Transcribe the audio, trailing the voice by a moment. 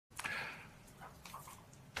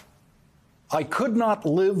I could not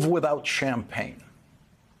live without champagne.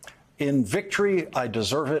 In victory, I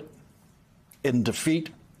deserve it. In defeat,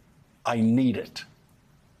 I need it.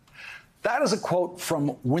 That is a quote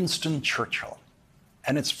from Winston Churchill,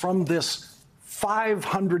 and it's from this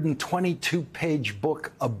 522-page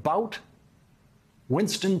book about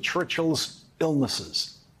Winston Churchill's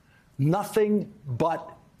illnesses. Nothing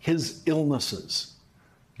but his illnesses.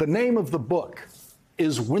 The name of the book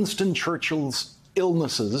is Winston Churchill's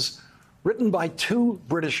Illnesses, written by two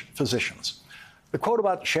British physicians. The quote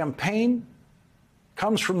about champagne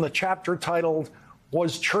comes from the chapter titled,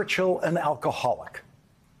 "Was Churchill an Alcoholic?"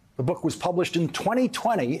 The book was published in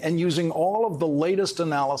 2020, and using all of the latest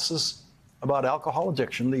analysis about alcohol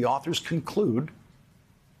addiction, the authors conclude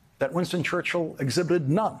that Winston Churchill exhibited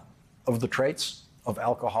none of the traits of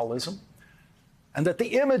alcoholism, and that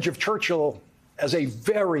the image of Churchill as a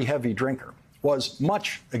very heavy drinker was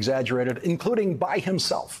much exaggerated, including by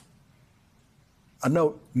himself. A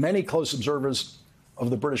note, many close observers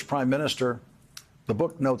of the British Prime Minister, the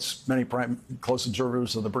book notes many close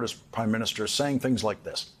observers of the British Prime Minister saying things like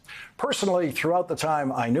this: "Personally, throughout the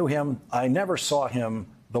time I knew him, I never saw him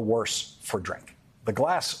the worse for drink. The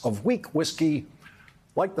glass of weak whiskey,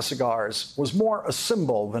 like the cigars, was more a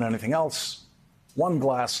symbol than anything else. One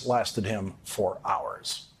glass lasted him for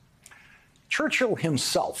hours." Churchill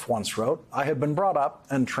himself once wrote, "I had been brought up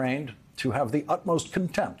and trained to have the utmost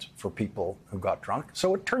contempt for people who got drunk."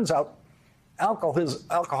 So it turns out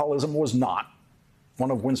alcoholism was not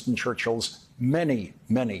one of Winston Churchill's many,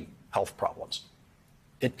 many health problems.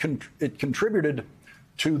 It contributed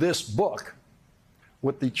to this book.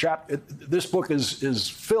 This book is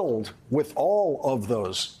filled with all of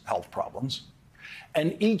those health problems,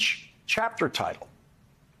 and each chapter title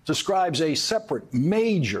describes a separate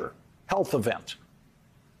major health event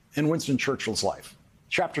in Winston Churchill's life.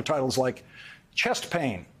 Chapter titles like chest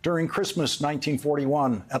pain during Christmas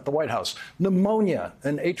 1941 at the White House, pneumonia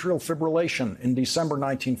and atrial fibrillation in December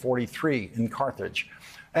 1943 in Carthage,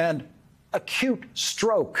 and acute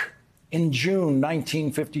stroke in June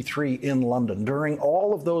 1953 in London. During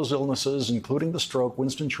all of those illnesses, including the stroke,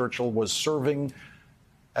 Winston Churchill was serving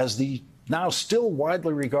as the now still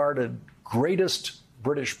widely regarded greatest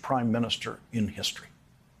British Prime Minister in history.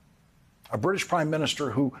 A British Prime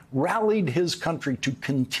Minister who rallied his country to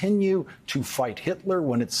continue to fight Hitler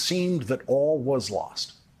when it seemed that all was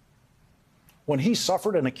lost. When he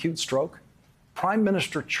suffered an acute stroke, Prime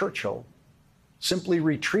Minister Churchill simply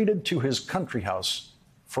retreated to his country house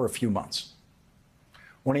for a few months.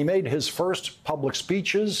 When he made his first public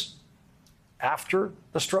speeches after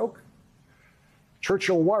the stroke,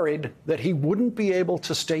 Churchill worried that he wouldn't be able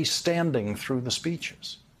to stay standing through the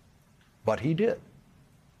speeches. But he did.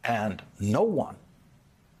 And no one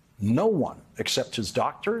except his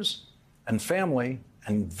doctors and family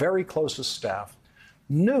and very closest staff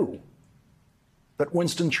knew that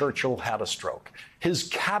Winston Churchill had a stroke. His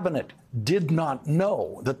cabinet did not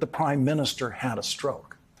know that the Prime Minister had a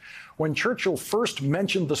stroke. When Churchill first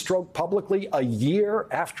mentioned the stroke publicly a year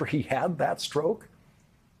after he had that stroke,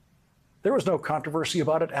 there was no controversy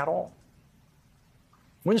about it at all.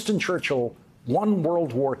 Winston Churchill won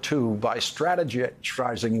World War II by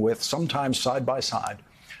strategizing with, sometimes side by side,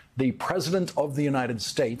 the President of the United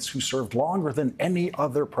States, who served longer than any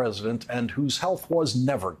other president and whose health was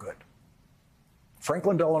never good.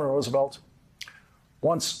 Franklin Delano Roosevelt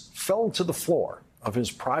once fell to the floor of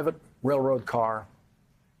his private railroad car,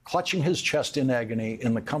 clutching his chest in agony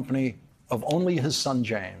in the company of only his son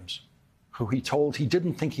James, who he told he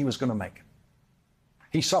didn't think he was going to make it.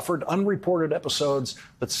 He suffered unreported episodes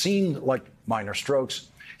that seemed like minor strokes.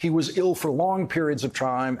 He was ill for long periods of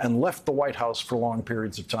time and left the White House for long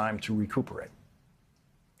periods of time to recuperate.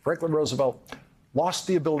 Franklin Roosevelt lost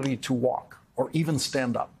the ability to walk or even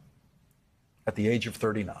stand up at the age of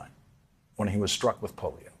 39 when he was struck with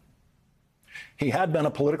polio. He had been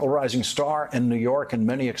a political rising star in New York, and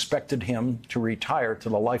many expected him to retire to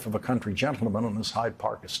the life of a country gentleman on his Hyde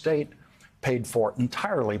Park estate, paid for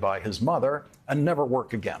entirely by his mother, and never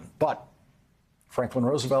work again. But Franklin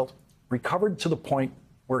Roosevelt recovered to the point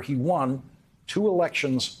where he won 2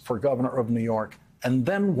 elections for governor of New York and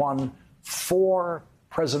then won 4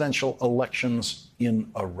 presidential elections in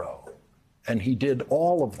a row. And he did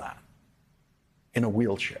all of that in a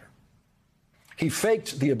wheelchair. He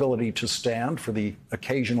faked the ability to stand for the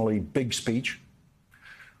occasionally big speech,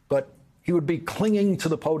 but he would be clinging to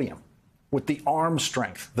the podium with the arm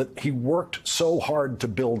strength that he worked so hard to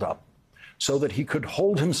build up so that he could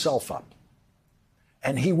hold himself up.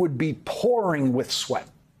 And he would be pouring with sweat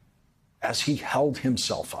as he held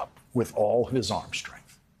himself up with all his arm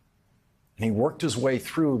strength. And he worked his way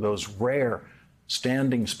through those rare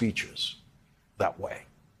standing speeches that way,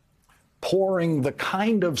 pouring the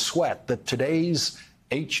kind of sweat that today's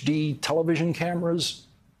HD television cameras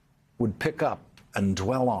would pick up and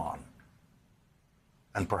dwell on,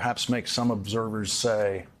 and perhaps make some observers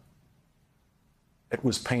say it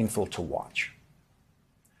was painful to watch.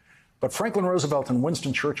 But Franklin Roosevelt and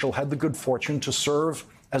Winston Churchill had the good fortune to serve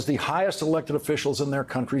as the highest elected officials in their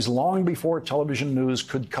countries long before television news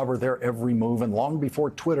could cover their every move and long before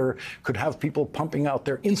Twitter could have people pumping out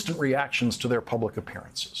their instant reactions to their public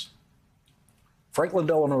appearances. Franklin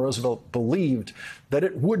Delano Roosevelt believed that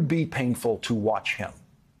it would be painful to watch him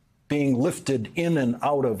being lifted in and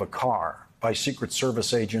out of a car by Secret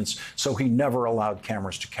Service agents, so he never allowed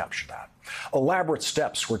cameras to capture that. Elaborate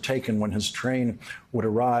steps were taken when his train would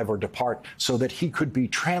arrive or depart so that he could be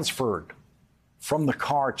transferred from the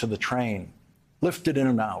car to the train, lifted in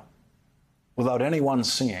and out, without anyone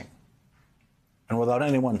seeing and without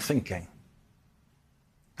anyone thinking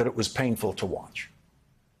that it was painful to watch.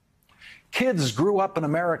 Kids grew up in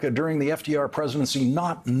America during the FDR presidency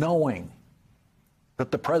not knowing that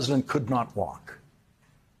the president could not walk.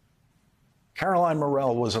 Caroline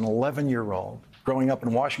Morell was an 11-year-old growing up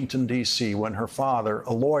in Washington, D.C., when her father,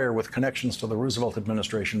 a lawyer with connections to the Roosevelt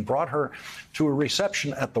administration, brought her to a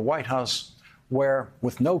reception at the White House where,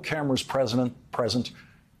 with no cameras present,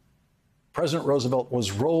 President Roosevelt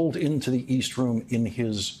was rolled into the East Room in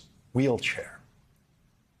his wheelchair.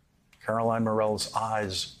 Caroline Morell's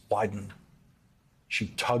eyes widened. She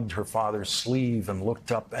tugged her father's sleeve and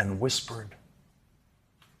looked up and whispered,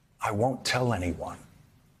 "I won't tell anyone."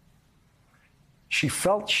 She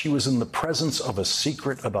felt she was in the presence of a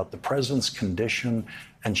secret about the president's condition,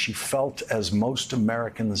 and she felt, as most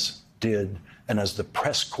Americans did, and as the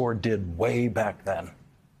press corps did way back then,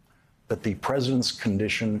 that the president's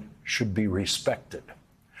condition should be respected.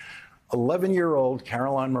 11-year-old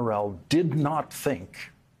Caroline Morell did not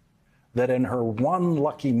think that in her one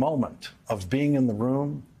lucky moment of being in the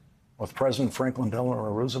room with President Franklin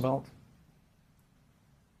Delano Roosevelt,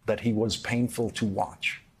 that he was painful to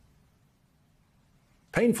watch.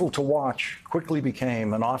 Painful to watch quickly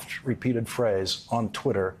became an oft-repeated phrase on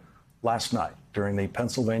Twitter last night during the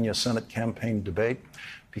Pennsylvania Senate campaign debate,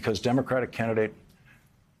 because Democratic candidate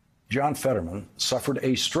John Fetterman suffered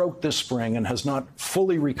a stroke this spring and has not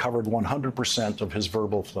fully recovered 100% of his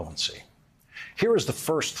verbal fluency. Here is the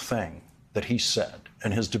first thing that he said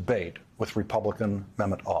in his debate with Republican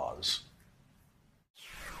Mehmet Oz.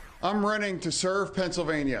 I'm running to serve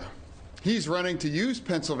Pennsylvania. He's running to use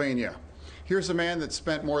Pennsylvania. Here's a man that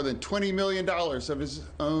spent more than $20 million of his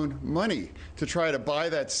own money to try to buy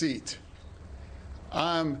that seat.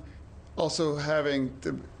 I'm also having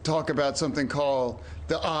to talk about something called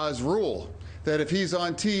the Oz rule, that if he's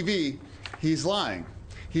on TV, he's lying.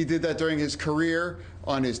 He did that during his career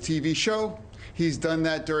on his TV show. He's done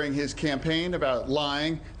that during his campaign about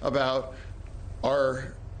lying about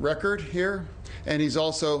our record here. And he's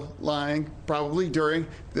also lying probably during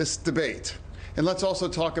this debate. And let's also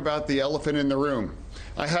talk about the elephant in the room.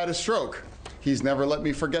 I had a stroke. He's never let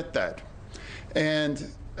me forget that. And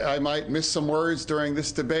I might miss some words during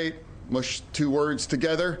this debate, mush two words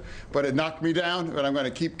together, but it knocked me down, but I'm going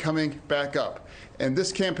to keep coming back up. And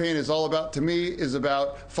this campaign is all about, to me, is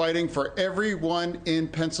about fighting for everyone in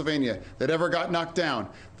Pennsylvania that ever got knocked down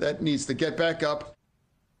that needs to get back up.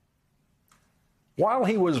 While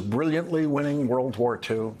he was brilliantly winning World War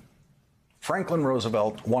II, Franklin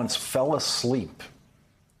Roosevelt once fell asleep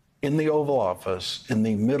in the Oval Office in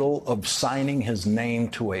the middle of signing his name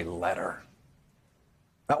to a letter.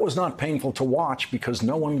 That was not painful to watch because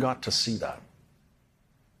no one got to see that.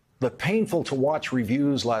 The painful to watch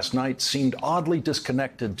reviews last night seemed oddly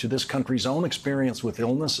disconnected to this country's own experience with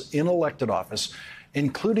illness in elected office,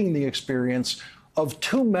 including the experience of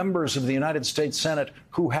two members of the United States Senate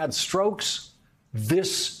who had strokes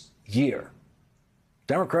this year.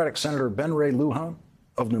 Democratic Senator Ben Ray Lujan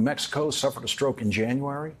of New Mexico suffered a stroke in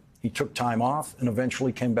January. He took time off and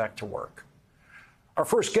eventually came back to work. Our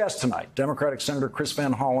first guest tonight, Democratic Senator Chris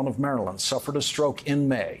Van Hollen of Maryland, suffered a stroke in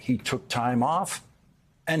May. He took time off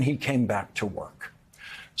and he came back to work.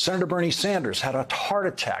 Senator Bernie Sanders had a heart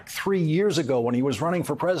attack 3 years ago when he was running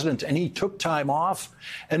for president, and he took time off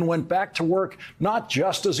and went back to work, not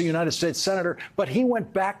just as a United States senator, but he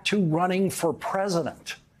went back to running for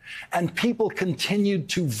president. And people continued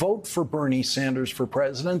to vote for Bernie Sanders for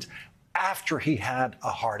president after he had a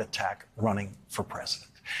heart attack running for president.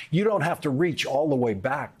 You don't have to reach all the way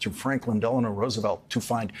back to Franklin Delano Roosevelt to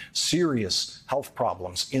find serious health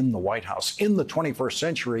problems in the White House. In the 21st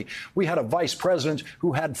century, we had a vice president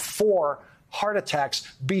who had 4 heart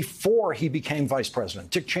attacks before he became vice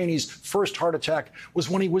president. Dick Cheney's first heart attack was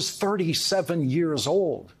when he was 37 years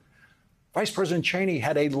old. Vice President Cheney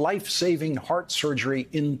had a life-saving heart surgery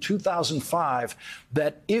in 2005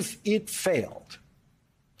 that, if it failed,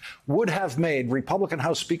 would have made Republican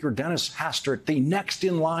House Speaker Dennis Hastert the next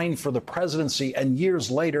in line for the presidency. And years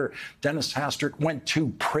later, Dennis Hastert went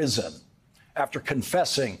to prison after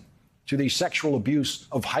confessing to the sexual abuse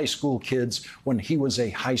of high school kids when he was a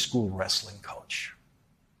high school wrestling coach.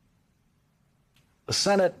 The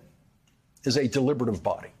Senate is a deliberative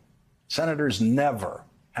body. Senators never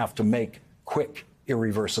have to make quick,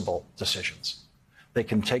 irreversible decisions. They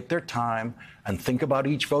can take their time and think about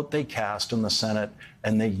each vote they cast in the Senate,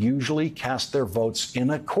 and they usually cast their votes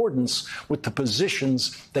in accordance with the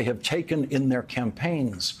positions they have taken in their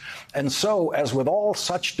campaigns. And so, as with all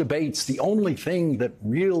such debates, the only thing that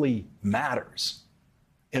really matters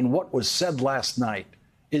in what was said last night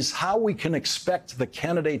is how we can expect the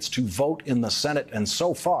candidates to vote in the Senate. And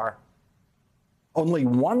so far, only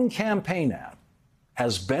one campaign ad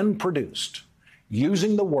has been produced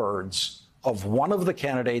using the words of one of the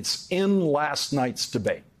candidates in last night's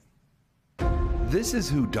debate. This is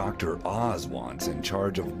who Dr. Oz wants in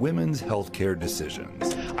charge of women's health care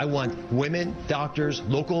decisions. I want women, doctors,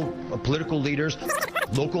 local political leaders,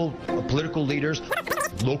 local political leaders,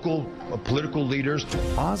 local political leaders.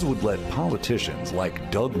 Oz would let politicians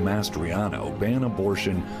like Doug Mastriano ban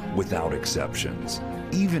abortion without exceptions,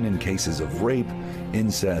 even in cases of rape,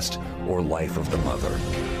 incest, or life of the mother.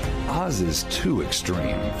 Oz is too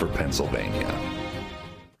extreme for Pennsylvania.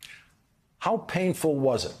 How painful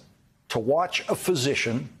was it to watch a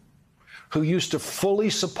physician who used to fully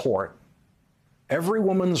support every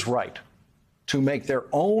woman's right to make their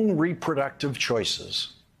own reproductive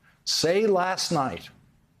choices say last night,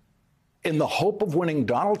 in the hope of winning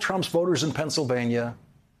Donald Trump's voters in Pennsylvania,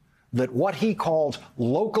 that what he called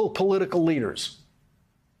local political leaders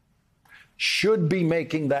should be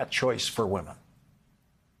making that choice for women?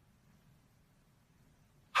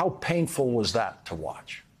 How painful was that to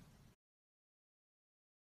watch?